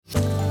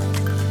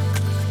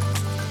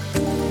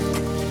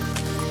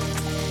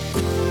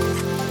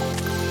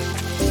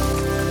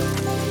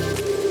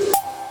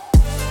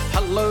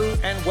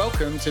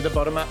Welcome to the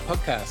Bottom Up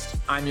Podcast.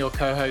 I'm your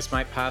co-host,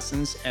 Mike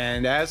Parsons,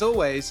 and as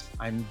always,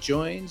 I'm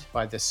joined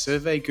by the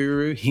survey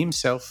guru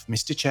himself,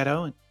 Mr. Chad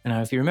Owen.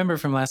 Now, if you remember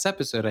from last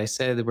episode, I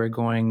said that we're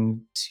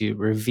going to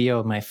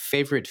reveal my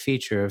favorite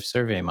feature of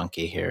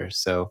SurveyMonkey here.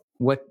 So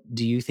what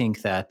do you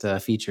think that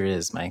feature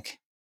is, Mike?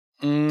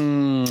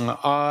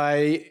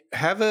 I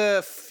have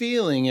a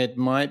feeling it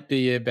might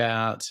be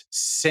about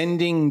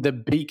sending the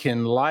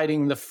beacon,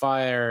 lighting the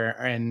fire,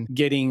 and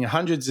getting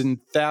hundreds and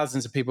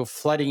thousands of people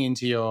flooding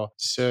into your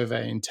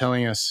survey and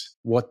telling us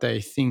what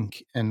they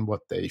think and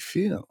what they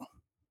feel.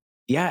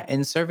 Yeah,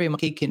 and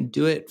SurveyMonkey can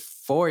do it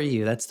for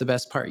you. That's the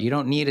best part. You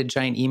don't need a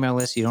giant email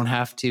list. You don't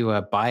have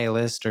to buy a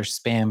list or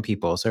spam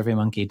people.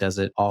 SurveyMonkey does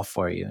it all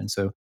for you. And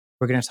so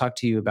we're going to talk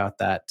to you about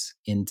that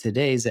in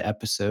today's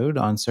episode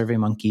on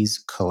SurveyMonkey's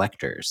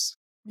collectors.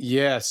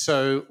 Yeah.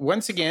 So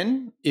once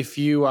again, if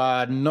you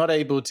are not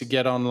able to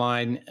get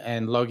online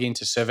and log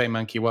into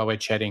SurveyMonkey while we're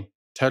chatting,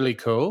 totally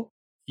cool.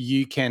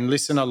 You can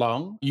listen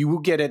along. You will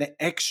get an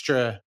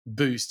extra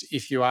boost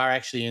if you are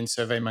actually in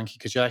SurveyMonkey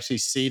because you'll actually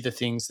see the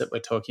things that we're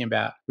talking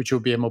about, which will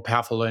be a more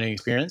powerful learning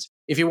experience.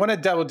 If you want to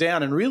double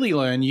down and really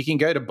learn, you can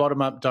go to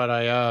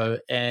bottomup.io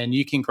and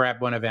you can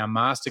grab one of our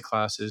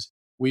masterclasses.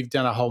 We've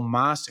done a whole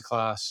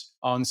masterclass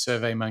on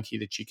SurveyMonkey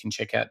that you can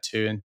check out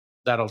too. And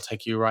that'll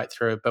take you right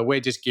through it. But we're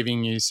just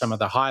giving you some of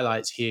the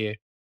highlights here.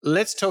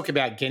 Let's talk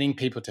about getting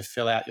people to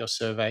fill out your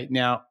survey.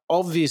 Now,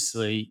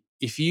 obviously,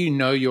 if you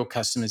know your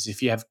customers,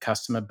 if you have a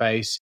customer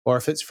base, or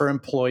if it's for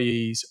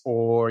employees,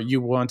 or you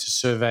want to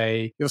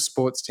survey your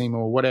sports team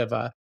or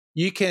whatever,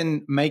 you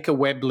can make a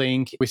web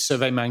link with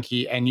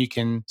SurveyMonkey and you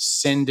can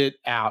send it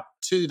out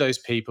to those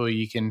people.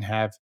 You can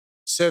have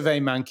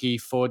SurveyMonkey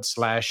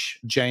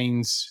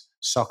 /Jane's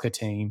soccer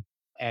team.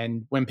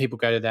 And when people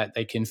go to that,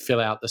 they can fill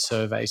out the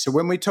survey. So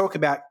when we talk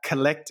about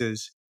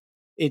collectors,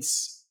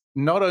 it's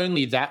not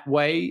only that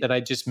way that I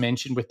just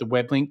mentioned with the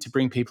web link to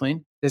bring people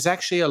in. There's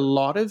actually a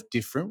lot of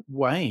different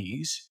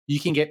ways you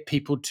can get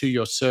people to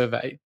your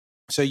survey.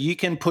 So you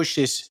can push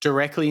this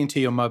directly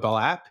into your mobile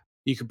app.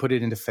 You can put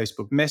it into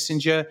Facebook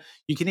Messenger.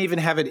 You can even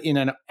have it in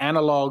an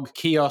analog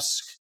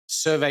kiosk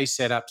survey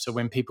setup. So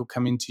when people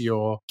come into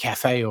your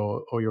cafe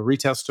or your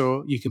retail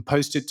store, you can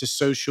post it to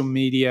social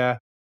media.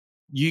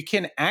 You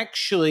can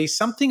actually,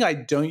 something I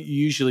don't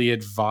usually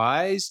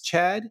advise,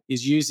 Chad,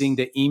 is using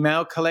the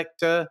email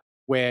collector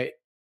where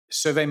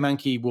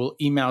SurveyMonkey will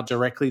email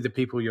directly the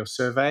people your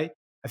survey.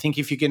 I think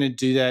if you're going to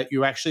do that,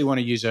 you actually want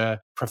to use a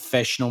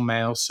professional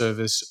mail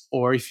service,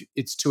 or if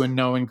it's to a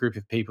known group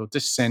of people,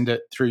 just send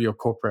it through your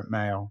corporate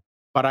mail.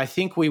 But I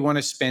think we want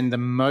to spend the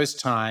most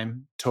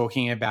time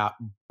talking about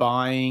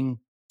buying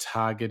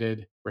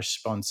targeted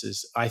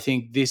responses. I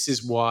think this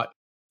is what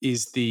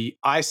is the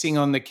icing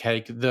on the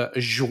cake, the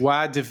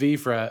joie de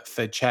vivre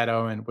for Chad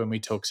Owen when we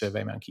talk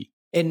SurveyMonkey.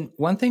 And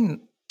one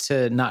thing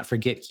to not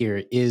forget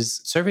here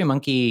is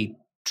SurveyMonkey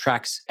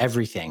tracks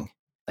everything,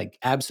 like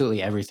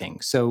absolutely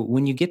everything. So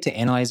when you get to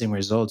analyzing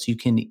results, you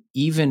can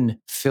even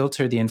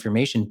filter the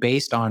information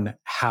based on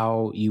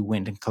how you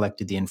went and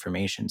collected the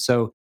information.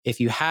 So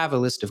if you have a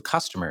list of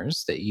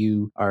customers that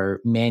you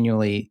are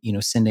manually,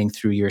 sending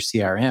through your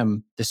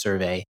CRM, the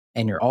survey,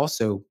 and you're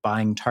also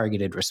buying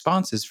targeted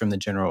responses from the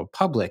general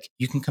public,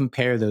 you can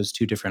compare those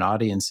two different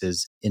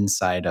audiences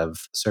inside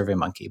of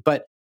SurveyMonkey.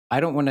 But I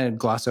don't want to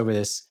gloss over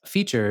this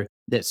feature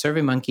that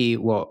SurveyMonkey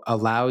will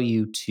allow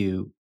you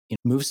to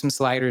move some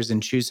sliders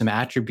and choose some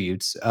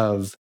attributes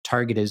of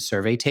targeted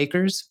survey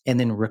takers and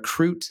then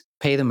recruit,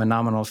 pay them a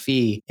nominal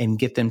fee and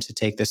get them to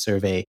take the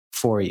survey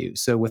for you.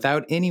 So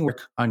without any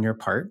work on your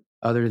part,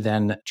 other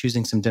than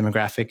choosing some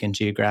demographic and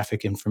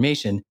geographic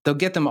information, they'll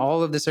get them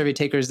all of the survey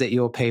takers that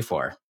you'll pay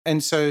for.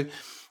 And so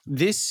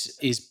this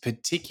is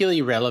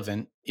particularly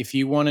relevant if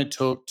you want to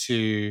talk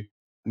to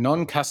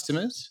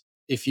non-customers,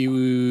 if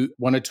you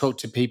want to talk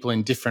to people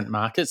in different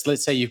markets.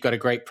 Let's say you've got a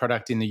great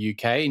product in the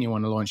UK and you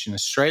want to launch in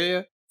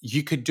Australia.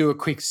 You could do a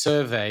quick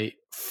survey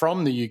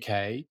from the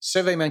UK.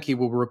 SurveyMonkey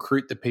will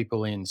recruit the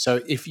people in.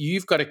 So if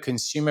you've got a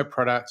consumer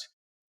product,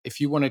 if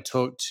you want to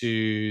talk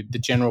to the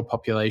general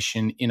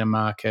population in a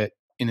market,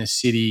 in a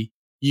city,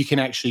 you can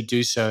actually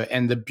do so.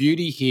 And the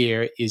beauty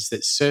here is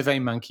that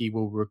SurveyMonkey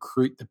will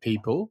recruit the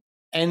people.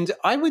 And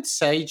I would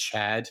say,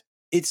 Chad,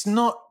 it's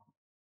not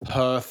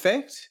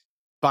perfect,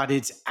 but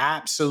it's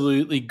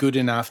absolutely good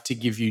enough to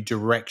give you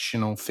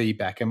directional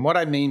feedback. And what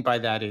I mean by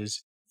that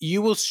is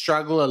you will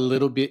struggle a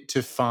little bit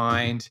to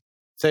find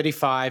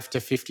 35 to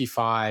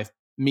 55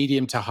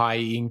 medium to high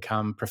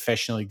income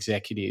professional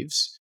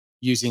executives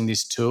using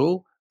this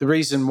tool. The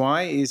reason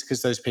why is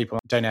because those people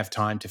don't have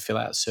time to fill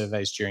out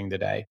surveys during the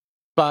day.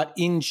 But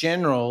in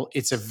general,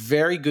 it's a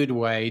very good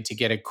way to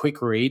get a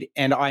quick read.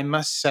 And I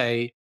must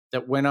say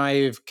that when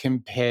I've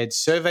compared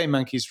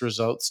SurveyMonkey's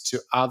results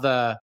to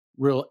other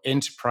real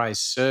enterprise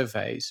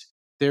surveys,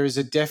 there is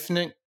a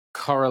definite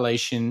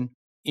correlation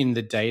in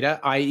the data.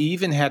 I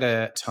even had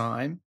a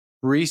time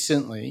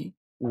recently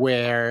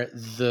where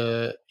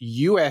the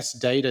US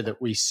data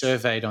that we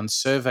surveyed on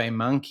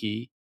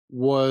SurveyMonkey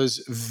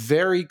was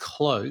very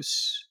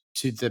close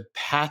to the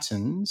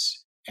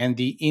patterns and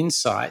the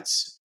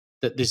insights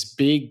that this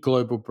big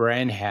global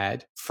brand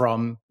had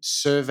from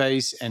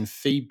surveys and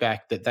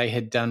feedback that they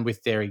had done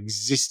with their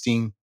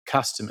existing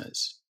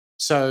customers.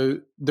 So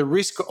the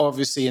risk,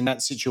 obviously, in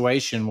that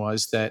situation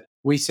was that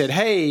we said,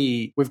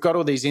 hey, we've got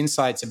all these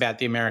insights about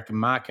the American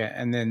market.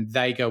 And then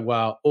they go,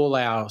 well, all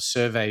our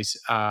surveys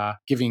are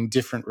giving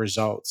different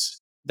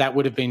results. That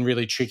would have been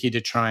really tricky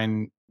to try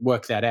and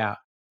work that out.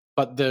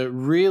 But the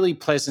really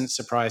pleasant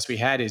surprise we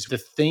had is the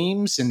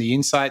themes and the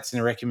insights and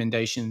the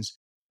recommendations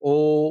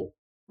all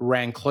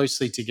ran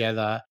closely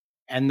together.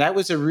 And that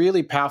was a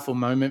really powerful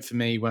moment for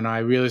me when I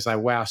realized, like,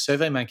 wow,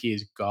 SurveyMonkey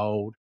is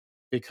gold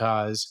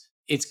because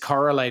it's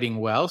correlating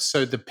well.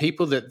 So the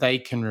people that they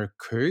can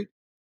recruit,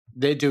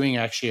 they're doing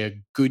actually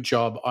a good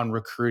job on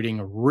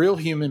recruiting real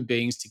human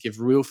beings to give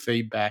real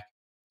feedback.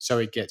 So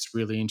it gets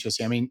really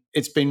interesting. I mean,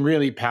 it's been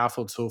really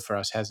powerful tool for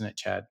us, hasn't it,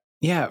 Chad?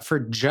 Yeah, for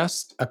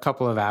just a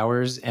couple of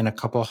hours and a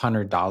couple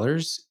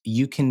 $100,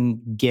 you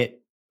can get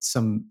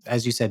some,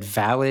 as you said,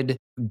 valid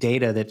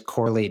data that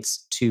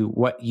correlates to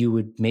what you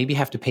would maybe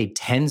have to pay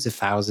tens of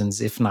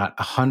thousands, if not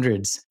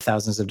hundreds of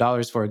thousands of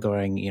dollars for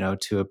going,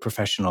 to a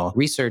professional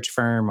research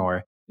firm.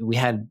 Or we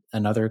had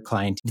another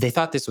client, they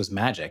thought this was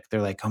magic.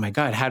 They're like, oh my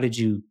God, how did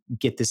you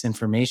get this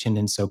information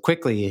in so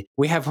quickly?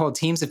 We have whole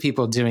teams of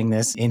people doing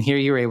this, and here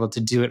you were able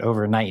to do it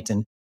overnight.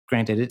 And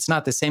granted, it's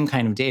not the same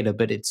kind of data,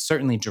 but it's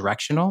certainly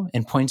directional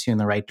and points you in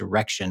the right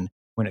direction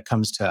when it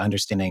comes to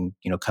understanding,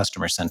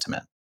 customer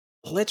sentiment.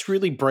 Let's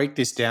really break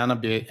this down a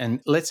bit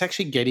and let's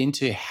actually get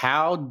into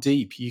how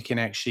deep you can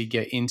actually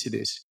get into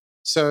this.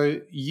 So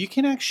you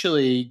can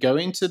actually go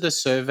into the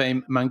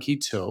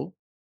SurveyMonkey tool.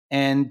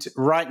 And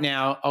right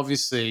now,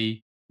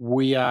 obviously,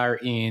 we are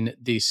in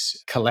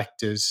this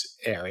collectors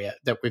area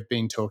that we've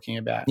been talking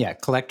about. Yeah,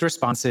 collect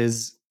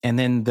responses and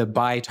then the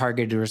buy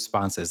targeted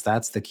responses.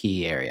 That's the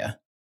key area.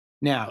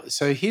 Now,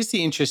 so here's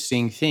the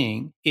interesting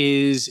thing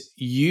is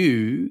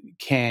you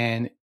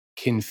can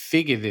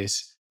configure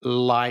this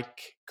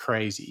like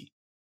crazy.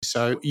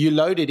 So you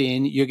load it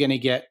in, you're going to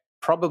get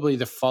probably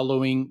the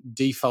following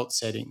default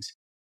settings.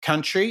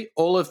 Country,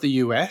 all of the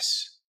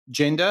US,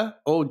 gender,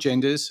 all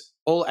genders,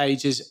 all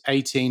ages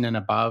 18 and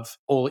above,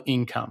 all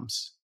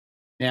incomes.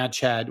 Now,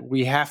 Chad,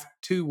 we have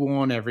to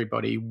warn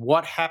everybody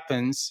what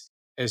happens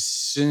as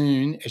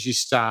soon as you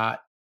start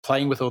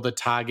playing with all the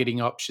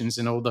targeting options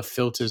and all the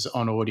filters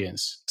on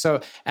audience. So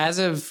as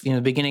of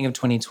the beginning of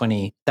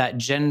 2020, that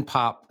Gen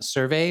Pop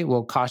survey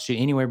will cost you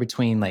anywhere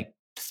between like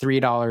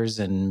 $3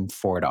 and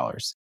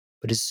 $4.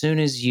 But as soon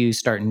as you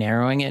start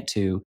narrowing it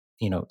to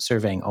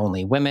surveying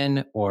only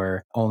women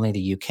or only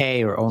the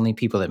UK or only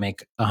people that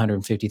make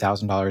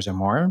 $150,000 or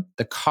more,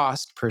 the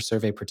cost per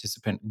survey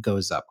participant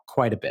goes up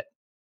quite a bit.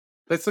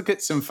 Let's look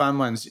at some fun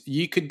ones.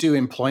 You could do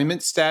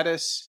employment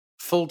status,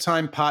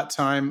 full-time,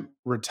 part-time,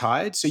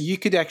 retired. So you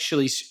could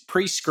actually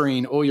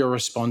pre-screen all your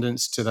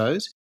respondents to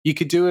those. You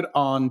could do it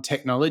on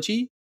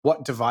technology.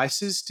 What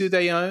devices do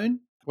they own?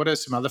 What are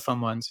some other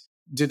fun ones?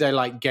 Do they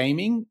like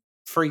gaming?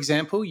 For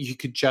example, you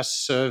could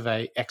just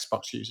survey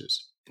Xbox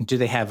users. Do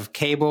they have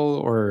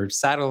cable or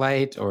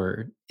satellite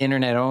or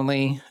internet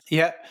only?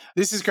 Yeah,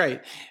 this is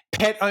great.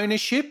 Pet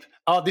ownership.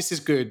 Oh, this is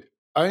good.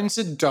 Owns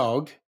a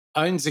dog,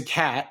 owns a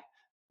cat.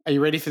 Are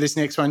you ready for this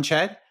next one,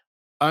 Chad?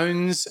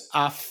 Owns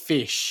a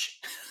fish.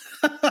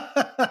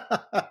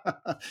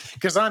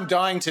 Because I'm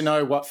dying to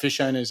know what fish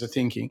owners are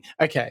thinking.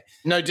 Okay,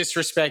 no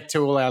disrespect to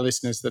all our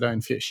listeners that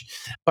own fish,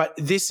 but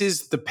this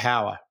is the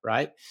power,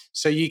 right?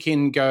 So you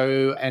can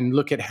go and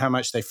look at how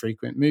much they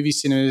frequent movie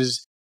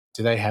cinemas.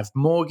 Do they have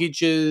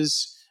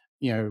mortgages?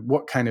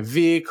 What kind of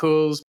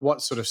vehicles?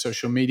 What sort of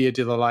social media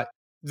do they like?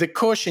 The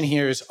caution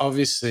here is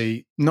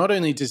obviously not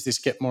only does this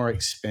get more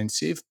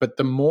expensive, but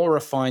the more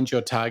refined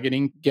your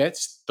targeting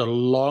gets, the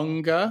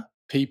longer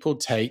people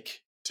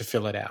take to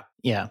fill it out.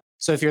 Yeah.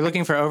 So if you're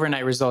looking for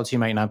overnight results, you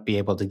might not be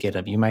able to get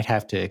them. You might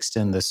have to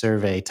extend the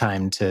survey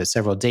time to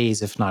several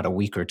days, if not a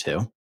week or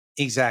two.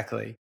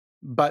 Exactly.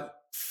 But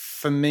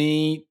for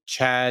me,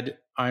 Chad,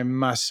 I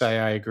must say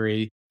I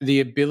agree. The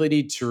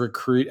ability to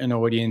recruit an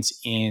audience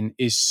in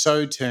is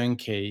so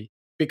turnkey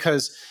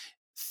because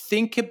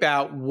think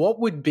about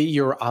what would be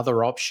your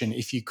other option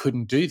if you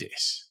couldn't do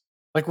this.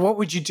 Like, what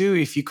would you do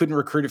if you couldn't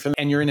recruit it for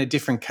and you're in a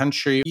different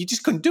country? You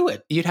just couldn't do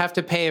it. You'd have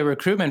to pay a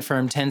recruitment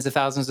firm tens of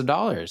thousands of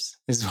dollars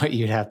is what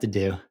you'd have to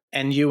do.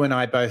 And you and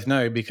I both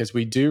know because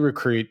we do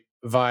recruit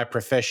via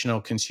professional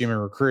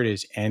consumer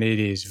recruiters, and it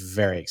is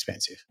very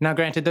expensive. Now,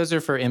 granted, those are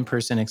for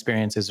in-person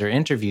experiences or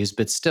interviews,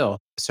 but still,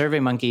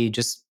 SurveyMonkey,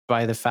 just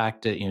by the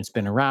fact that it's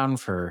been around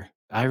for,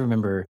 I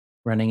remember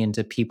running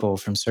into people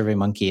from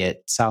SurveyMonkey at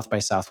South by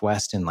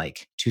Southwest in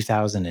like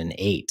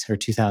 2008 or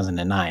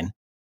 2009.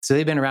 So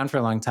they've been around for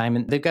a long time,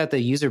 and they've got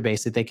the user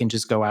base that they can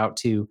just go out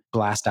to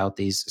blast out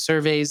these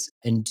surveys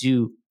and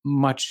do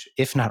much,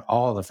 if not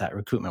all of that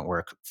recruitment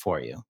work for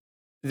you.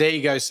 There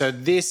you go. So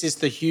this is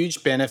the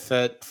huge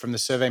benefit from the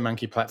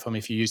SurveyMonkey platform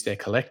if you use their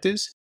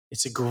collectors.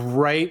 It's a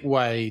great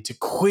way to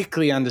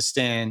quickly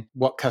understand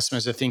what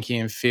customers are thinking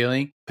and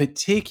feeling,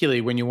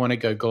 particularly when you want to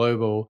go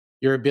global.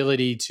 Your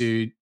ability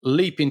to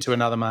leap into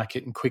another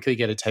market and quickly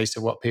get a taste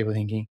of what people are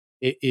thinking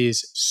It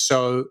is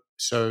so,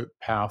 so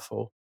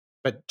powerful.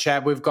 But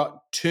Chad, we've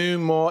got 2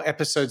 more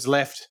episodes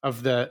left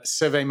of the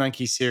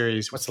SurveyMonkey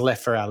series. What's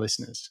left for our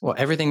listeners? Well,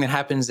 everything that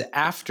happens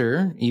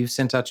after you've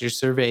sent out your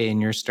survey and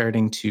you're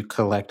starting to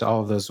collect all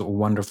of those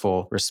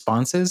wonderful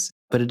responses.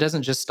 But it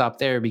doesn't just stop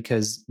there,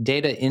 because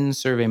data in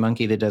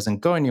SurveyMonkey that doesn't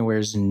go anywhere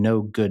is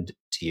no good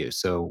to you.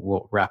 So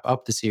we'll wrap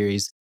up the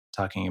series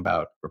talking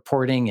about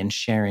reporting and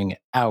sharing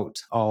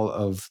out all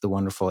of the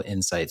wonderful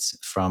insights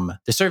from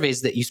the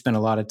surveys that you spend a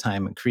lot of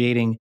time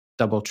creating,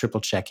 double,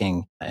 triple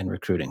checking, and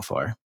recruiting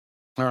for.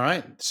 All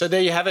right. So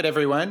there you have it,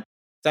 everyone.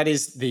 That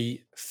is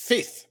the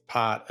 5th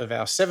part of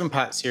our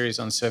 7-part series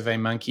on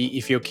SurveyMonkey.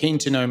 If you're keen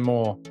to know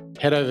more,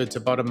 head over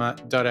to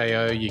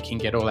bottomup.io. You can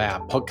get all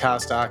our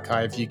podcast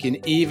archive. You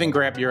can even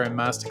grab your own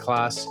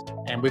masterclass.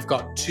 And we've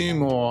got 2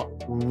 more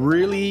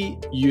really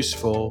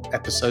useful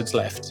episodes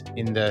left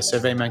in the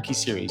SurveyMonkey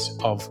series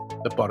of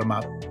the Bottom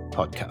Up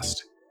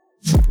podcast.